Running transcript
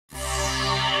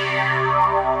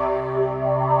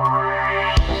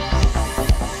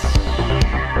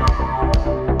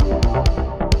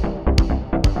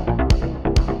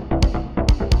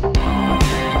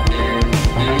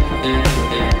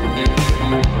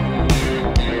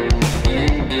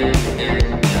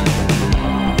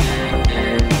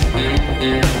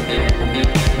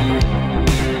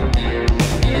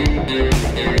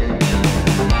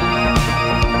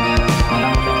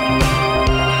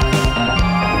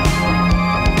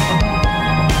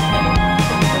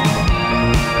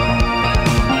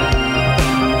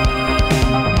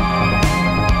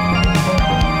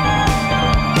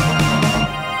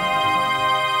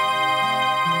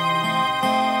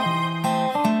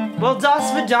Well,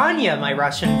 das vidanya, my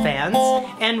Russian fans,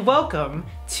 and welcome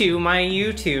to my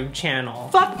YouTube channel.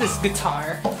 Fuck this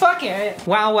guitar. Fuck it.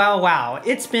 Wow, wow, wow.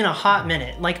 It's been a hot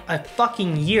minute, like a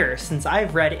fucking year since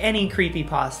I've read any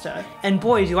creepypasta. And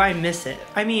boy, do I miss it.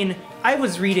 I mean, I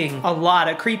was reading a lot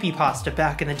of creepypasta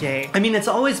back in the day. I mean, it's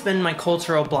always been my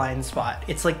cultural blind spot.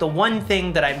 It's like the one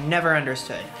thing that I've never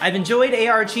understood. I've enjoyed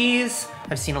ARGs,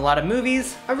 I've seen a lot of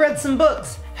movies, I've read some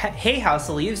books. Hey House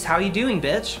of Leaves, how you doing,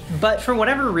 bitch? But for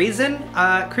whatever reason,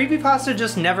 creepypasta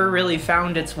just never really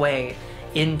found its way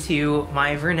into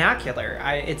my vernacular.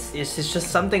 It's just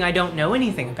something I don't know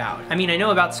anything about. I mean, I know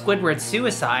about Squidward's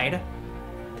suicide,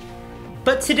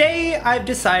 but today I've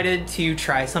decided to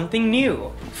try something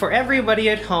new for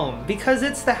everybody at home because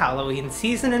it's the Halloween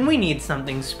season and we need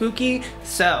something spooky.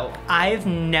 So I've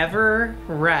never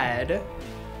read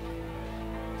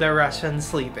The Russian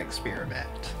Sleep Experiment.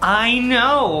 I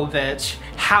know, bitch.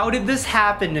 How did this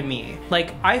happen to me?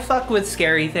 Like, I fuck with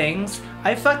scary things.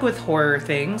 I fuck with horror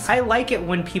things. I like it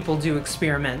when people do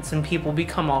experiments and people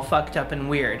become all fucked up and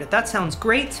weird. That sounds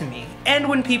great to me. And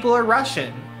when people are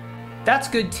Russian. That's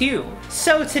good too.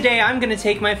 So today I'm gonna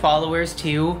take my followers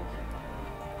to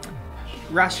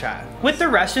Russia with the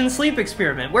Russian sleep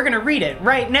experiment. We're gonna read it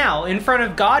right now in front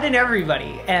of God and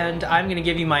everybody, and I'm gonna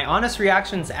give you my honest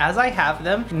reactions as I have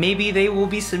them. Maybe they will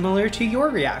be similar to your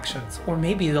reactions, or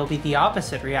maybe they'll be the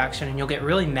opposite reaction and you'll get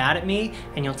really mad at me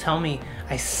and you'll tell me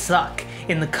I suck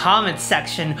in the comments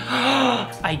section.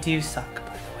 I do suck,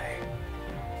 by the way.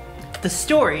 The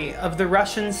story of the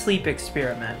Russian sleep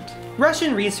experiment.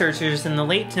 Russian researchers in the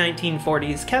late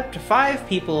 1940s kept 5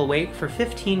 people awake for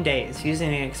 15 days using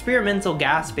an experimental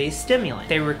gas-based stimulant.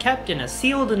 They were kept in a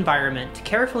sealed environment to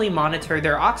carefully monitor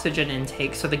their oxygen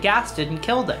intake so the gas didn't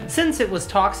kill them, since it was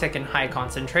toxic in high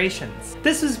concentrations.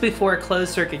 This was before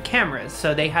closed-circuit cameras,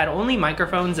 so they had only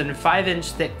microphones and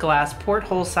 5-inch thick glass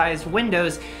porthole-sized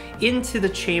windows into the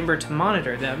chamber to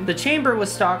monitor them. The chamber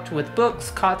was stocked with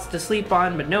books, cots to sleep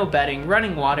on, but no bedding,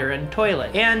 running water, and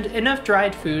toilet, and enough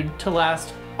dried food to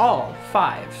last all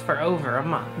 5 for over a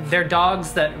month. They're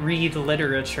dogs that read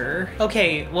literature.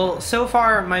 Okay, well, so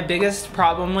far my biggest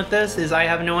problem with this is I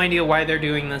have no idea why they're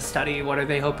doing this study. What are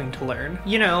they hoping to learn?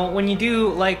 You know, when you do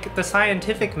like the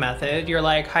scientific method, you're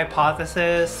like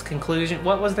hypothesis, conclusion.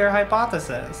 What was their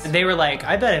hypothesis? They were like,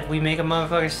 I bet if we make a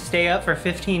motherfucker stay up for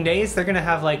 15 days, they're gonna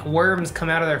have like worms come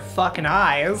out of their fucking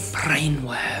eyes. Brain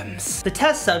worms. The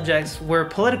test subjects were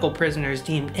political prisoners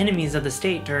deemed enemies of the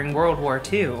state during World War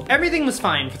II. Everything was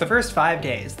fine for the first 5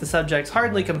 days. The subjects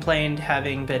hardly complained,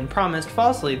 having been promised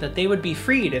falsely that they would be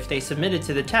freed if they submitted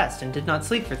to the test and did not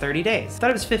sleep for 30 days. I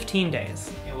thought it was 15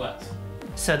 days. It was.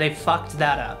 So they fucked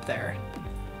that up there.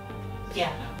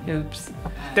 Yeah. Oops.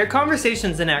 Their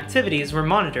conversations and activities were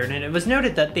monitored, and it was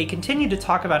noted that they continued to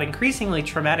talk about increasingly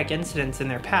traumatic incidents in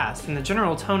their past, and the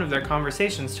general tone of their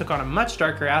conversations took on a much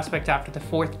darker aspect after the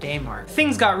 4th day mark.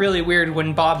 Things got really weird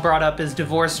when Bob brought up his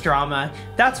divorce drama.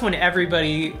 That's when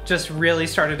everybody just really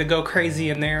started to go crazy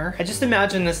in there. I just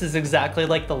imagine this is exactly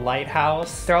like the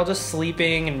lighthouse. They're all just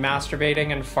sleeping and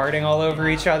masturbating and farting all over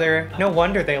each other. No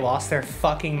wonder they lost their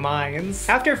fucking minds.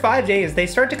 After 5 days, they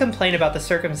started to complain about the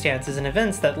circumstances and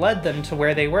events that led them to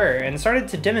where they were and started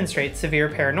to demonstrate severe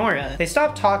paranoia. They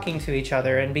stopped talking to each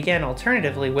other and began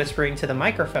alternatively whispering to the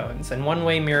microphones and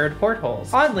one-way mirrored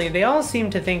portholes. Oddly, they all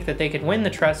seemed to think that they could win the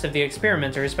trust of the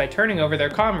experimenters by turning over their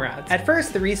comrades. At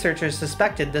first, the researchers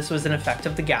suspected this was an effect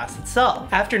of the gas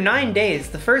itself. After 9 days,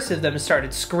 the first of them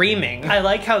started screaming. I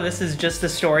like how this is just a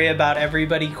story about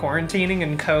everybody quarantining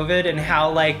and COVID and how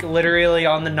like literally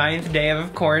on the 9th day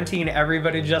of quarantine,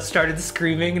 everybody just started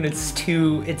screaming and it's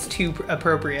too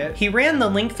appropriate. He ran the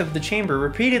length of the chamber,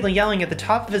 repeatedly yelling at the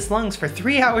top of his lungs for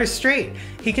 3 hours straight.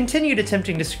 He continued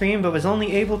attempting to scream, but was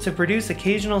only able to produce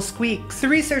occasional squeaks. The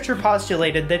researcher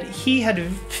postulated that he had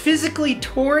physically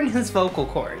torn his vocal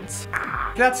cords.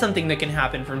 That's something that can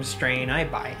happen from strain, I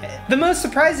buy it. The most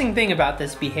surprising thing about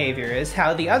this behavior is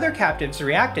how the other captives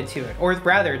reacted to it, or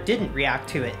rather didn't react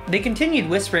to it. They continued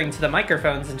whispering to the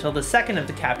microphones until the second of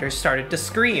the captors started to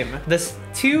scream. The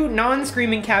 2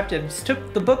 non-screaming captives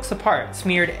took the books apart,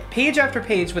 smeared page after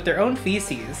page with their own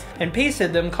feces, and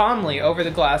pasted them calmly over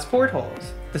the glass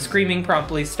portholes. The screaming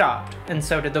promptly stopped, and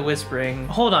so did the whispering.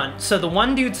 Hold on, so the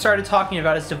one dude started talking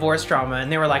about his divorce drama, and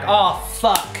they were like, oh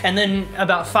fuck. And then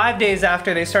about 5 days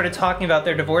after they started talking about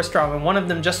their divorce drama, one of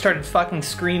them just started fucking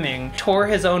screaming, tore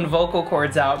his own vocal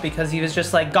cords out because he was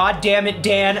just like, God damn it,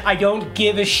 Dan, I don't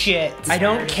give a shit. I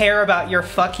don't care about your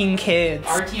fucking kids.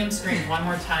 RTM screams one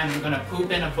more time, I'm gonna poop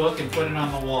in a book and put it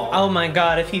on the wall. Oh my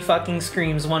god, if he fucking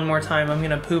screams one more time, I'm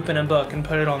gonna poop in a book and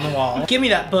put it on the wall. Give me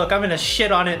that book, I'm gonna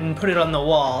shit on it and put it on the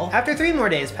wall. wall. After 3 more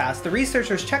days passed, the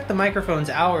researchers checked the microphones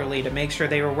hourly to make sure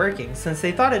they were working, since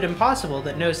they thought it impossible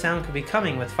that no sound could be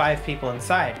coming with 5 people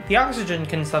inside. The oxygen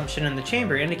consumption in the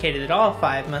chamber indicated that all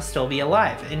 5 must still be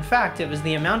alive. In fact, it was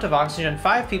the amount of oxygen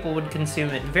 5 people would consume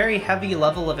at very heavy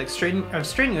level of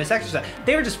strenuous exercise.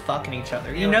 They were just fucking each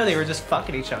other. You know they were just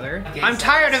fucking each other. I'm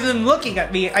tired of them looking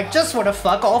at me. I just want to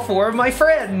fuck all 4 of my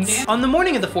friends. On the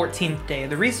morning of the 14th day,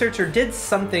 the researcher did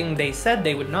something they said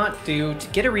they would not do to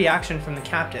get a reaction from the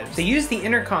captives. They used the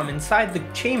intercom inside the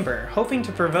chamber, hoping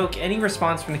to provoke any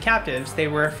response from the captives they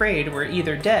were afraid were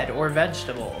either dead or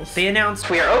vegetables. They announced,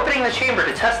 "We are opening the chamber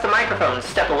to test the microphones.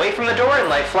 Step away from the door and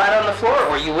lie flat on the floor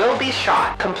or you will be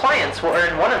shot. Compliance will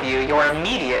earn one of you your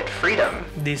immediate freedom."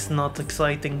 This not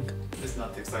exciting. It's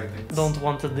not exciting. Don't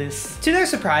want this. To their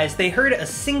surprise, they heard a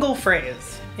single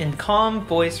phrase in calm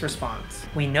voice response.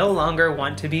 "We no longer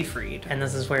want to be freed." And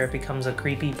this is where it becomes a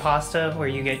creepypasta, where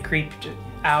you get creeped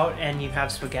out and you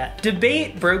have spaghetti.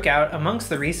 Debate broke out amongst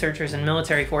the researchers and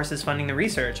military forces funding the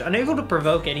research. Unable to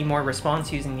provoke any more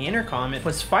response using the intercom, it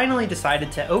was finally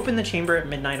decided to open the chamber at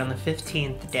midnight on the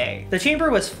 15th day. The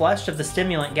chamber was flushed of the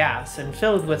stimulant gas and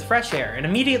filled with fresh air, and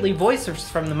immediately voices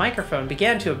from the microphone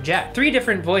began to object. 3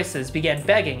 different voices began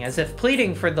begging, as if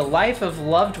pleading for the life of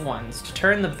loved ones, to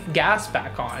turn the gas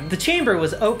back on. The chamber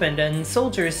was opened and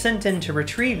soldiers sent in to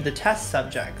retrieve the test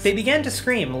subjects. They began to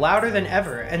scream louder than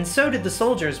ever, and so did the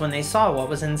soldiers when they saw what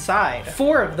was inside.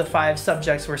 4 of the 5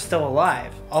 subjects were still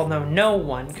alive, although no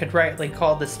one could rightly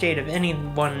call the state of any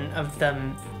one of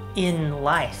them in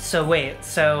life. So wait,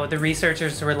 so the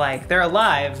researchers were like, they're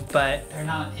alive, but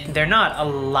they're not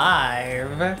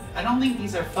alive. I don't think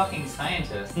these are fucking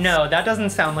scientists. No, that doesn't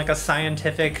sound like a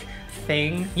scientific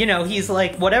thing. You know, he's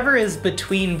like, whatever is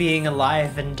between being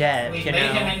alive and dead, We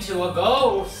made him into a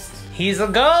ghost. He's a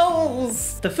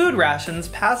ghost! The food rations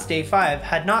past day 5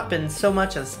 had not been so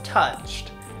much as touched.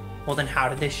 Well, then how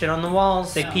did they shit on the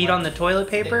walls? They peed on the toilet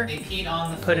paper? They peed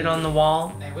on the food. Put it on the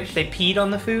wall? They peed on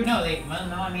the food? No,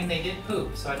 I mean they did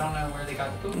poop, so I don't know where they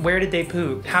got the poop. Where did they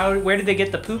poop? Where did they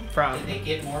get the poop from? Did they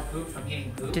get more poop from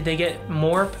eating poop? Did they get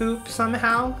more poop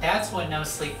somehow? That's what no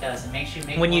sleep does. It makes you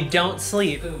make When you don't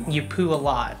sleep, you poo a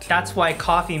lot. That's why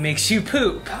coffee makes you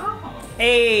poop. Oh.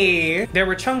 Hey! There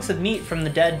were chunks of meat from the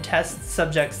dead test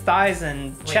subject's thighs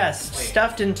and chest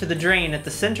stuffed into the drain at the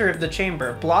center of the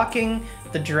chamber, blocking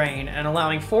the drain and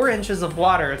allowing 4 inches of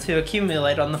water to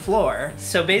accumulate on the floor.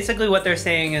 So basically what they're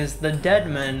saying is the dead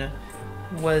man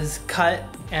was cut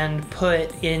and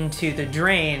put into the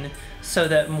drain so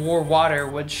that more water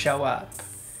would show up.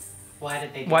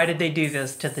 Why did they do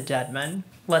this to the dead man?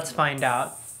 Let's find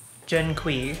out. Gen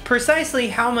Qui. Precisely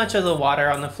how much of the water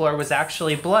on the floor was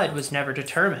actually blood was never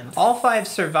determined. All 5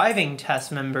 surviving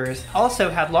test members also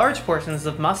had large portions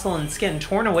of muscle and skin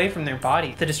torn away from their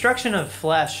body. The destruction of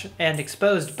flesh and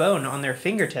exposed bone on their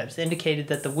fingertips indicated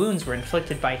that the wounds were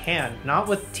inflicted by hand, not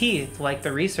with teeth like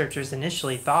the researchers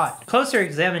initially thought. Closer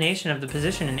examination of the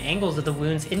position and angles of the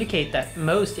wounds indicate that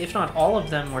most, if not all of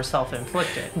them, were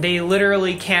self-inflicted. They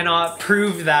literally cannot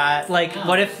prove that. Like,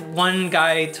 what if one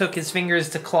guy took his fingers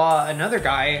to claw another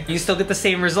guy? You still get the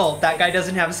same result. That guy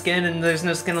doesn't have skin and there's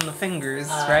no skin on the fingers,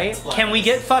 right? Can we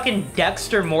get fucking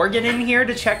Dexter Morgan in here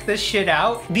to check this shit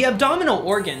out? The abdominal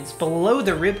organs below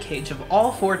the rib cage of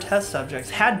all 4 test subjects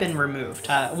had been removed.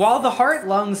 While the heart,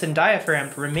 lungs, and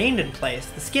diaphragm remained in place,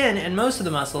 the skin and most of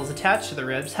the muscles attached to the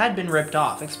ribs had been ripped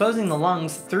off, exposing the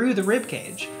lungs through the rib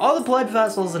cage. All the blood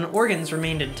vessels and organs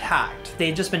remained intact. They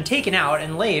had just been taken out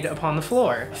and laid upon the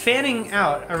floor, fanning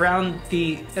out around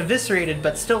the eviscerated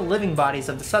but still living bodies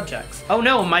of the subjects. Oh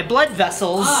no, my blood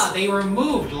vessels! Ah, they were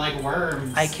moved like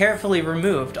worms. I carefully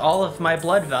removed all of my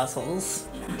blood vessels.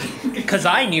 Because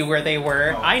I knew where they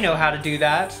were. I know how to do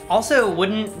that. Also,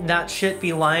 wouldn't that shit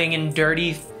be lying in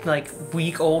dirty, like,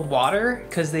 weak old water?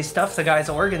 Because they stuffed the guy's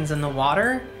organs in the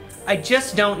water? I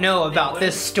just don't know about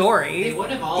this story.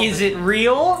 Is it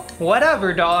real?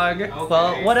 Whatever, dog. Okay.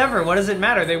 Well, whatever. What does it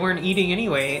matter? They weren't eating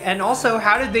anyway. And also,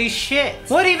 how did they shit?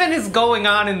 What even is going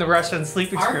on in the Russian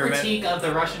sleep experiment? Our critique of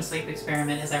the Russian sleep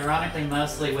experiment is ironically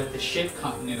mostly with the ship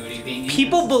continuity being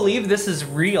People believe this is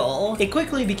real. It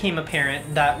quickly became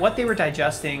apparent that what they were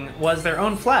digesting was their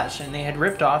own flesh, and they had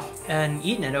ripped off and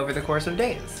eaten it over the course of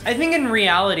days. I think in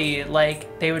reality,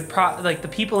 like, they would the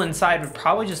people inside would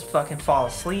probably just fucking fall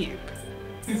asleep.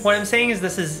 What I'm saying is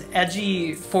this is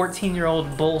edgy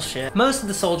 14-year-old bullshit. Most of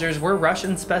the soldiers were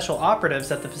Russian special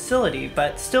operatives at the facility,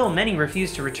 but still many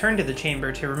refused to return to the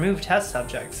chamber to remove test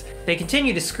subjects. They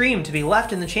continued to scream to be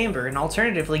left in the chamber and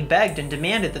alternatively begged and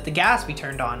demanded that the gas be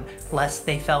turned on, lest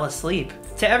they fell asleep.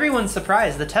 To everyone's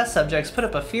surprise, the test subjects put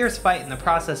up a fierce fight in the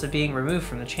process of being removed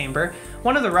from the chamber.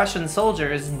 One of the Russian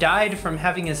soldiers died from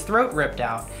having his throat ripped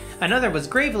out. Another was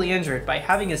gravely injured by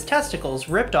having his testicles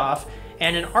ripped off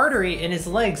and an artery in his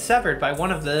leg severed by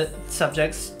one of the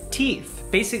subject's teeth.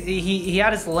 Basically, he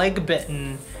had his leg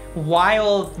bitten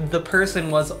while the person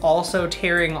was also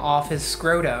tearing off his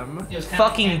scrotum.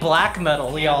 Fucking black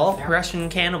metal, y'all. Russian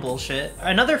cannibal shit.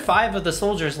 Another 5 of the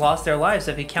soldiers lost their lives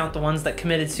if you count the ones that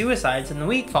committed suicides in the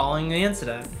week following the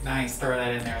incident. Nice, throw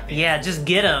that in there at the Yeah, end. just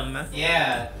get them.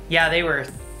 Yeah. Yeah, they were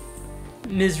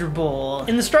miserable.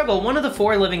 In the struggle, one of the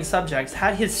 4 living subjects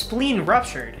had his spleen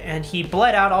ruptured and he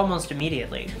bled out almost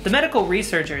immediately. The medical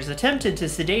researchers attempted to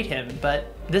sedate him,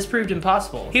 but this proved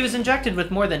impossible. He was injected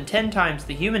with more than 10 times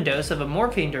the human dose of a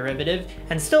morphine derivative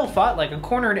and still fought like a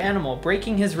cornered animal,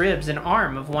 breaking his ribs and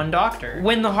arm of one doctor.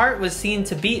 When the heart was seen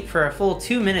to beat for a full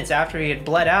 2 minutes after he had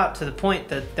bled out to the point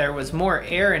that there was more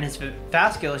air in his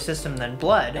vascular system than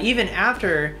blood, even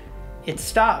after it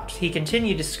stopped, he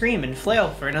continued to scream and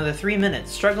flail for another 3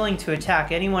 minutes, struggling to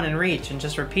attack anyone in reach and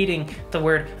just repeating the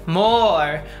word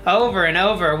 "more" over and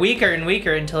over, weaker and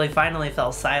weaker, until he finally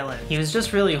fell silent. He was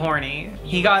just really horny.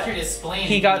 He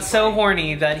got so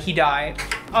horny that he died.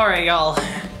 Alright, y'all.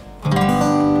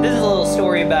 This is a little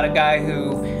story about a guy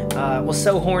who was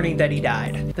so horny that he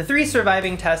died. The 3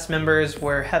 surviving test members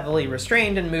were heavily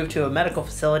restrained and moved to a medical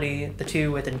facility. The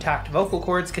 2 with intact vocal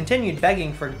cords continued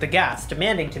begging for the gas,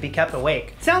 demanding to be kept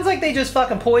awake. Sounds like they just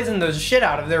fucking poisoned the shit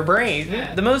out of their brain.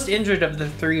 Yeah. The most injured of the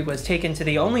 3 was taken to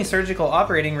the only surgical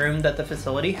operating room that the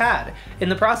facility had. In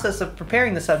the process of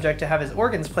preparing the subject to have his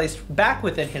organs placed back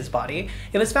within his body,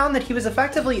 it was found that he was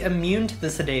effectively immune to the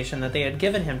sedation that they had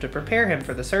given him to prepare him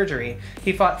for the surgery.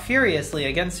 He fought furiously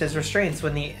against his restraints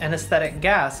when the anesthetic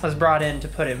gas was brought in to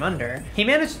put him under. He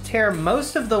managed to tear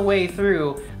most of the way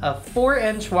through a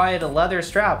 4-inch wide leather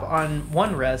strap on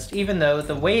one wrist, even though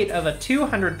the weight of a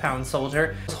 200-pound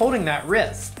soldier was holding that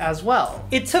wrist as well.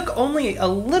 It took only a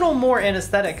little more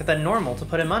anesthetic than normal to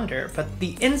put him under, but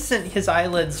the instant his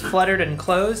eyelids fluttered and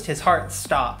closed, his heart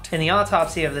stopped. In the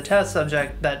autopsy of the test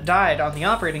subject that died on the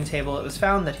operating table, it was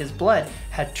found that his blood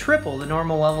had triple the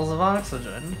normal levels of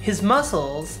oxygen. His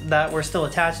muscles that were still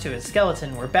attached to his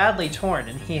skeleton were badly torn,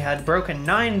 and he had broken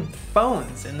 9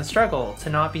 bones in the struggle to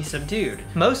not be subdued.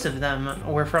 Most of them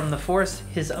were from the force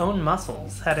his own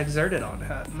muscles had exerted on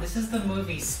him. This is the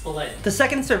movie Split. The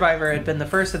second survivor had been the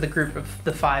first of the group of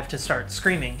the 5 to start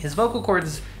screaming. His vocal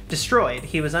cords destroyed,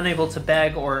 he was unable to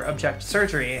beg or object to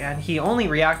surgery, and he only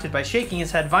reacted by shaking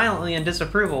his head violently in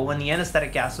disapproval when the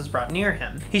anesthetic gas was brought near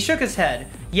him. He shook his head,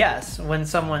 yes, when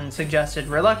someone suggested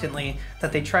reluctantly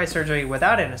that they try surgery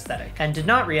without anesthetic, and did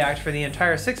not react for the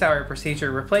entire 6-hour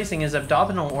procedure, replacing his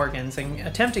abdominal organs and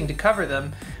attempting to cover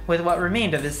them with what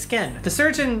remained of his skin. The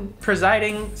surgeon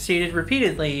presiding stated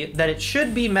repeatedly that it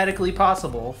should be medically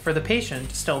possible for the patient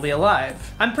to still be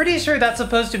alive. I'm pretty sure that's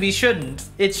supposed to be shouldn't.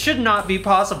 It should not be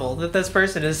possible that this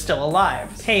person is still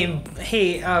alive.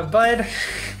 Hey, bud.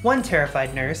 One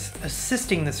terrified nurse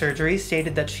assisting the surgery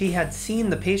stated that she had seen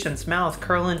the patient's mouth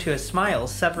curl into a smile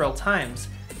several times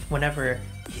whenever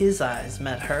his eyes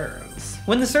met hers.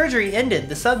 When the surgery ended,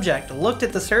 the subject looked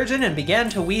at the surgeon and began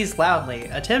to wheeze loudly,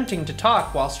 attempting to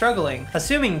talk while struggling.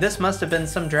 Assuming this must have been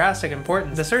some drastic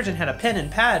importance, the surgeon had a pen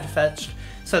and pad fetched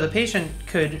so the patient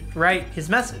could write his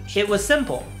message. It was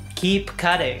simple. Keep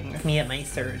cutting, me and my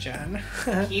surgeon.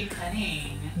 Keep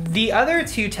cutting. The other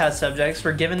 2 test subjects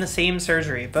were given the same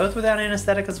surgery, both without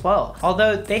anesthetic as well.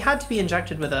 Although they had to be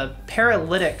injected with a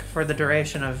paralytic for the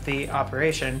duration of the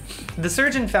operation, the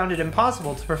surgeon found it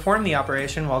impossible to perform the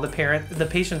operation while the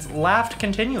patients laughed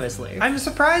continuously. I'm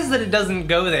surprised that it doesn't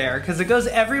go there, because it goes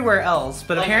everywhere else,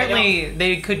 but like, apparently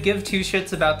they could give 2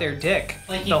 shits about their dick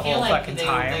like, the whole fucking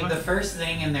time. Like, the first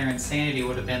thing in their insanity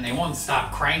would have been they won't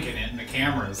stop cranking it in the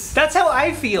cameras. That's how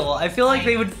I feel. I feel like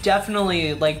they would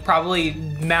definitely, like, probably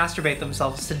masturbate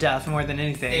themselves to death more than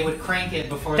anything. They would crank it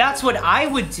before. That's what I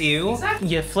would do. Exactly.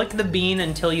 You flick the bean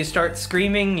until you start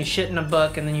screaming, you shit in a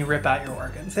book, and then you rip out your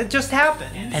organs. It just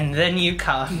happened. And then you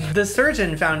come. The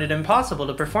surgeon found it impossible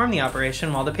to perform the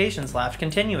operation while the patients laughed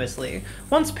continuously.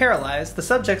 Once paralyzed, the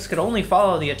subjects could only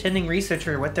follow the attending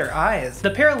researcher with their eyes.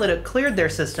 The paralytic cleared their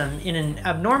system in an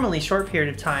abnormally short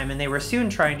period of time, and they were soon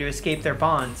trying to escape their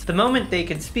bonds. The moment they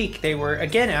could speak, speak, they were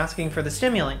again asking for the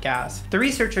stimulant gas. The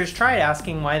researchers tried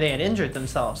asking why they had injured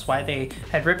themselves, why they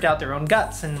had ripped out their own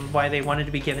guts, and why they wanted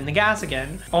to be given the gas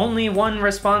again. Only one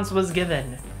response was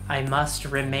given: I must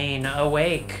remain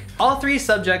awake. All 3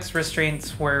 subjects'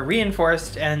 restraints were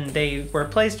reinforced and they were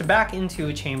placed back into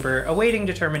a chamber awaiting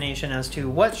determination as to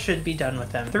what should be done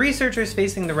with them. The researchers,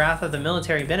 facing the wrath of the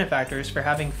military benefactors for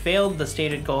having failed the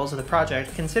stated goals of the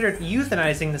project, considered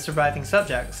euthanizing the surviving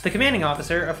subjects. The commanding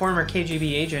officer, a former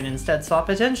KGB agent, instead saw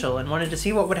potential and wanted to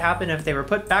see what would happen if they were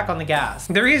put back on the gas.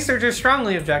 The researchers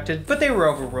strongly objected, but they were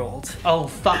overruled. Oh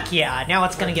fuck yeah, now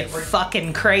it's gonna get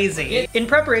fucking crazy. In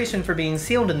preparation for being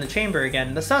sealed in the chamber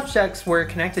again, the subjects were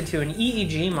connected to an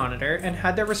EEG monitor and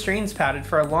had their restraints padded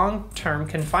for a long-term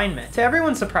confinement. To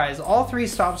everyone's surprise, all 3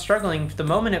 stopped struggling the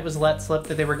moment it was let slip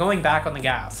that they were going back on the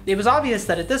gas. It was obvious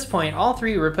that at this point, all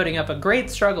 3 were putting up a great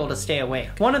struggle to stay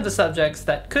awake. One of the subjects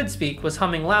that could speak was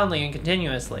humming loudly and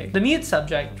continuously. The mute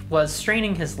subject was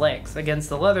straining his legs against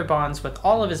the leather bonds with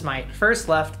all of his might, first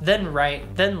left, then right,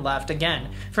 then left again,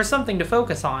 for something to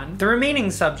focus on. The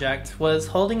remaining subject was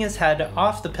holding his head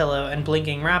off the pillow and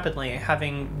blinking rapidly.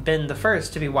 Having been the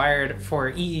first to be wired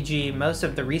for EEG, most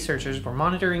of the researchers were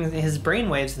monitoring his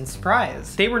brainwaves in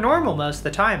surprise. They were normal most of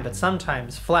the time, but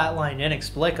sometimes flatlined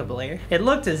inexplicably. It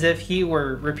looked as if he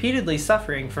were repeatedly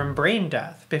suffering from brain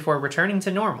death before returning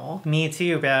to normal. Me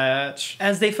too, bitch.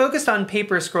 As they focused on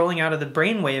paper scrolling out of the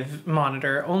brainwave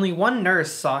monitor, only one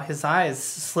nurse saw his eyes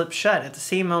slip shut at the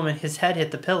same moment his head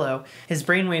hit the pillow. His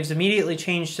brainwaves immediately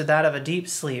changed to that of a deep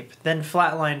sleep, then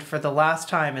flatlined for the last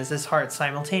time as his heart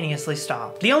simultaneously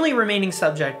stopped. The only remaining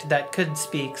subject that could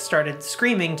speak started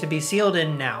screaming to be sealed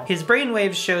in now. His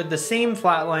brainwaves showed the same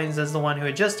flat lines as the one who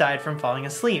had just died from falling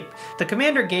asleep. The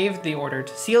commander gave the order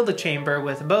to seal the chamber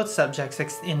with both subjects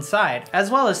inside,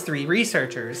 as well as 3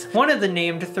 researchers. One of the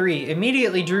named 3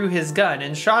 immediately drew his gun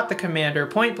and shot the commander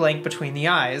point blank between the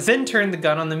eyes, then turned the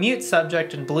gun on the mute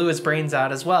subject and blew his brains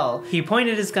out as well. He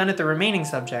pointed his gun at the remaining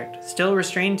subject, still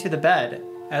restrained to the bed,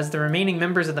 as the remaining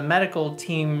members of the medical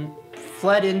team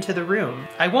fled into the room.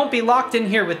 I won't be locked in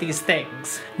here with these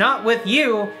things. Not with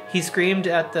you, he screamed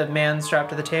at the man strapped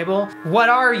to the table. What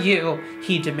are you?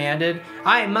 He demanded.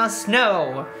 I must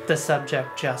know. The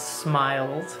subject just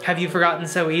smiled. Have you forgotten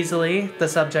so easily? The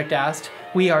subject asked.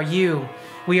 We are you.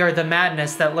 We are the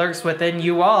madness that lurks within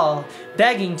you all,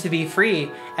 begging to be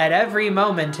free at every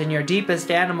moment in your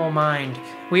deepest animal mind.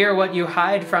 We are what you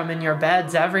hide from in your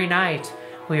beds every night.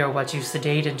 We are what you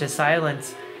sedate into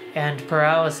silence and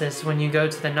paralysis when you go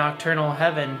to the nocturnal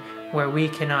heaven where we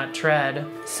cannot tread.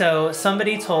 So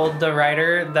somebody told the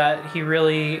writer that he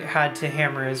really had to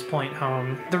hammer his point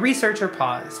home. The researcher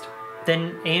paused,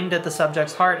 then aimed at the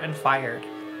subject's heart and fired.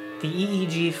 The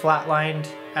EEG flatlined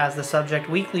as the subject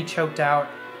weakly choked out,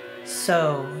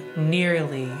 "So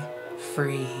nearly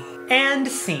free." And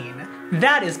scene.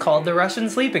 That is called the Russian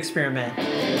sleep experiment.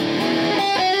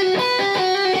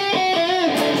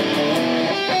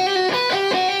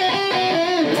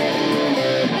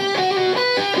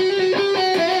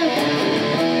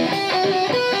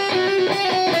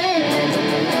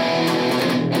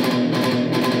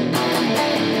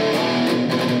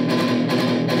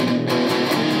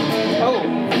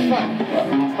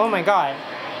 Oh my god.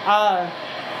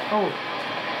 Oh.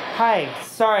 Hi.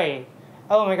 Sorry.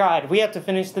 Oh my god. We have to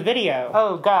finish the video.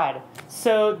 Oh god.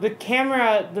 So the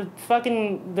camera,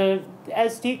 the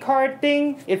SD card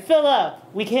thing, it filled up.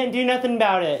 We can't do nothing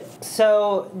about it.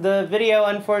 So the video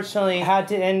unfortunately had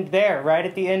to end there, right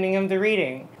at the ending of the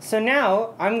reading. So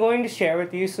now I'm going to share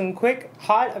with you some quick,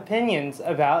 hot opinions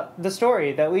about the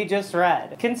story that we just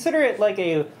read. Consider it like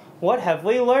a "What have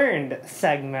we learned?"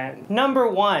 segment. Number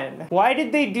 1, why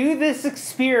did they do this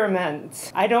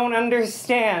experiment? I don't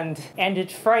understand, and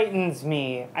it frightens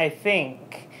me, I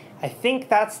think. I think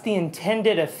that's the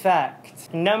intended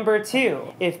effect. Number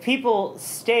 2, if people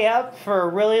stay up for a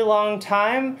really long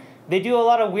time, they do a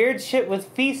lot of weird shit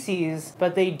with feces,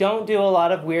 but they don't do a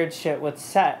lot of weird shit with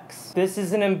sex. This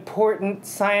is an important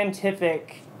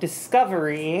scientific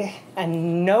discovery,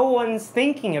 and no one's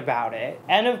thinking about it.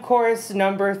 And of course,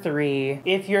 number 3,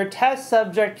 if your test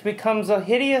subject becomes a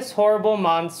hideous, horrible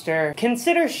monster,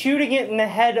 consider shooting it in the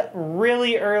head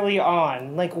really early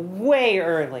on, like way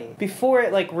early, before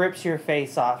it like rips your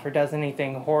face off or does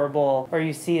anything horrible, or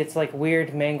you see its like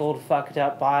weird, mangled, fucked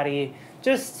up body.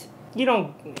 Just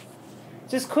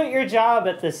quit your job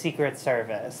at the Secret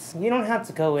Service. You don't have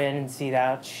to go in and see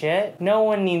that shit. No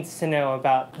one needs to know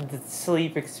about the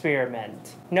sleep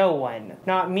experiment. No one.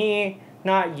 Not me,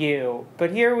 not you.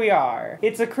 But here we are.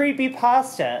 It's a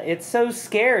creepypasta. It's so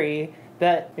scary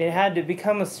that it had to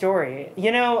become a story.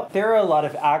 You know, there are a lot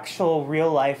of actual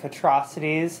real-life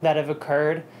atrocities that have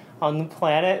occurred on the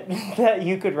planet that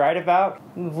you could write about.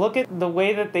 Look at the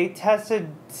way that they tested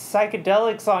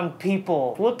psychedelics on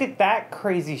people. Look at that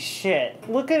crazy shit.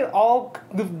 Look at all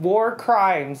the war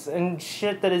crimes and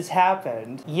shit that has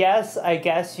happened. Yes, I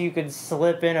guess you could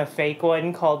slip in a fake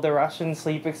one called the Russian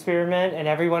sleep experiment and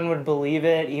everyone would believe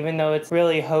it, even though it's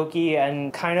really hokey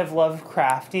and kind of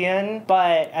Lovecraftian.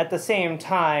 But at the same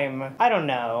time, I don't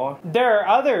know. There are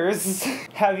others.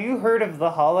 Have you heard of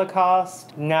the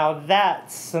Holocaust? Now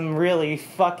that's some really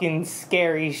fucking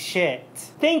scary shit.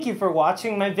 Thank you for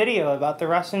watching my video about the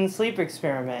Russian sleep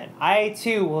experiment. I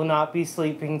too will not be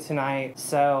sleeping tonight,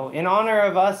 so in honor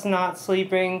of us not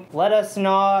sleeping, let us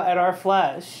gnaw at our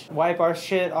flesh, wipe our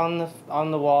shit on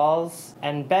the walls,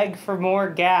 and beg for more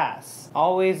gas.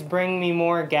 Always bring me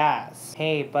more gas.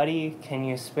 Hey buddy, can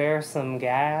you spare some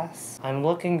gas? I'm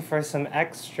looking for some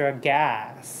extra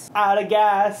gas. Out of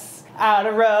gas, out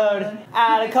of road,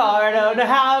 out of car, don't know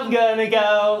how I'm gonna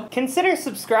go. Consider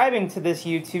subscribing to this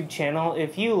YouTube channel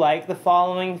if you like the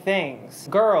following things.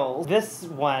 Girls, this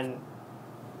one,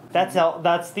 that's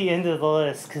the end of the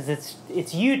list, because it's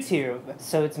YouTube,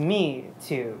 so it's me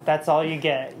too. That's all you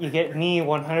get. You get me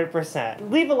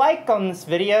 100%. Leave a like on this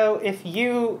video if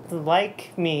you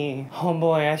like me. Oh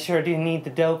boy, I sure do need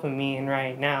the dopamine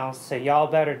right now, so y'all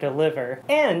better deliver.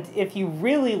 And if you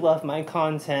really love my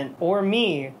content, or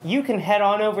me, you can head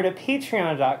on over to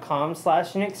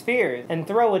patreon.com/NickSpheres and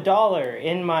throw $1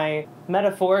 in my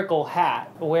metaphorical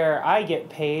hat, where I get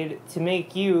paid to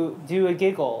make you do a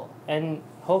giggle, and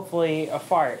hopefully a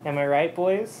fart. Am I right,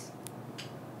 boys?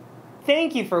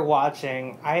 Thank you for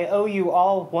watching. I owe you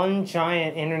all one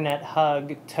giant internet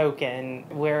hug token,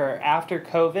 where after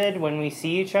COVID, when we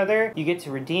see each other, you get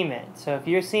to redeem it. So if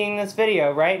you're seeing this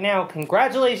video right now,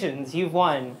 congratulations, you've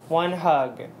won one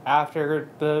hug after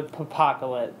the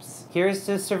apocalypse. Here's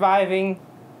to surviving.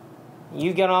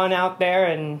 You get on out there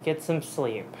and get some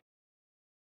sleep.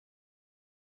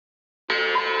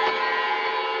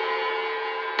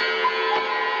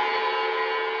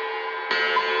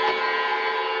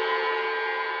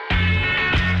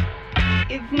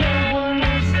 If no one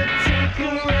wants to take a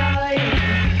ride,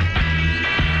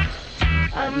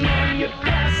 I'm on your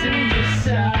passenger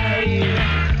side.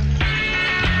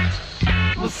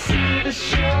 We'll see the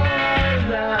show.